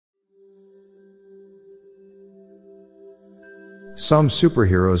Some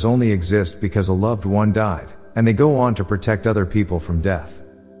superheroes only exist because a loved one died, and they go on to protect other people from death.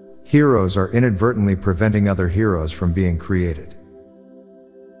 Heroes are inadvertently preventing other heroes from being created.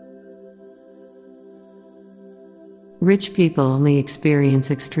 Rich people only experience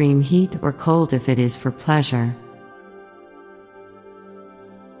extreme heat or cold if it is for pleasure.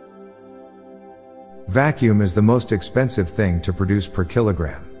 Vacuum is the most expensive thing to produce per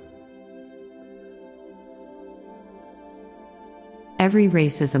kilogram. Every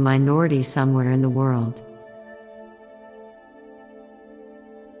race is a minority somewhere in the world.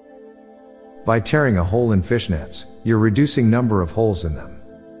 By tearing a hole in fishnets, you're reducing number of holes in them.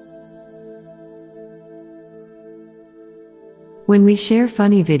 When we share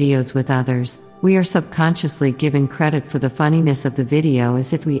funny videos with others, we are subconsciously given credit for the funniness of the video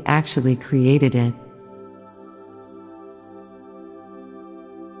as if we actually created it.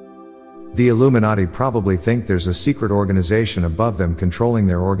 The Illuminati probably think there's a secret organization above them controlling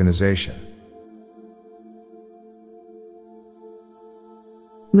their organization.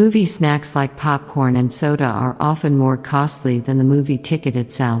 Movie snacks like popcorn and soda are often more costly than the movie ticket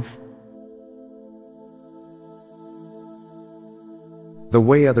itself. The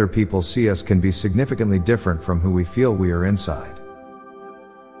way other people see us can be significantly different from who we feel we are inside.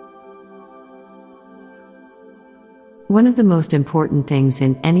 One of the most important things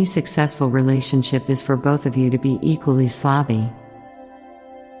in any successful relationship is for both of you to be equally slobby.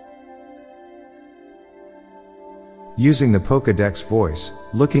 Using the Pokédex voice,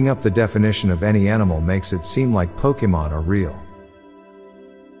 looking up the definition of any animal makes it seem like Pokémon are real.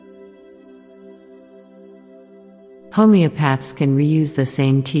 Homeopaths can reuse the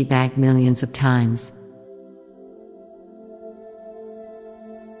same tea bag millions of times.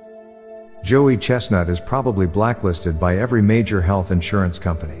 Joey Chestnut is probably blacklisted by every major health insurance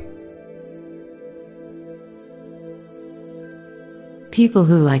company. People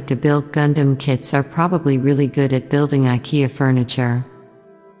who like to build Gundam kits are probably really good at building IKEA furniture.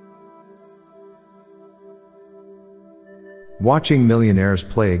 Watching millionaires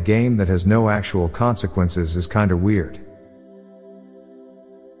play a game that has no actual consequences is kinda weird.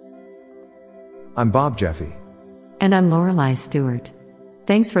 I'm Bob Jeffy. And I'm Lorelei Stewart.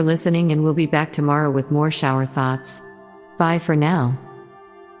 Thanks for listening, and we'll be back tomorrow with more shower thoughts. Bye for now.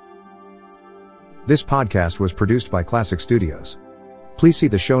 This podcast was produced by Klassic Studios. Please see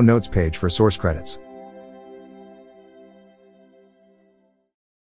the show notes page for source credits.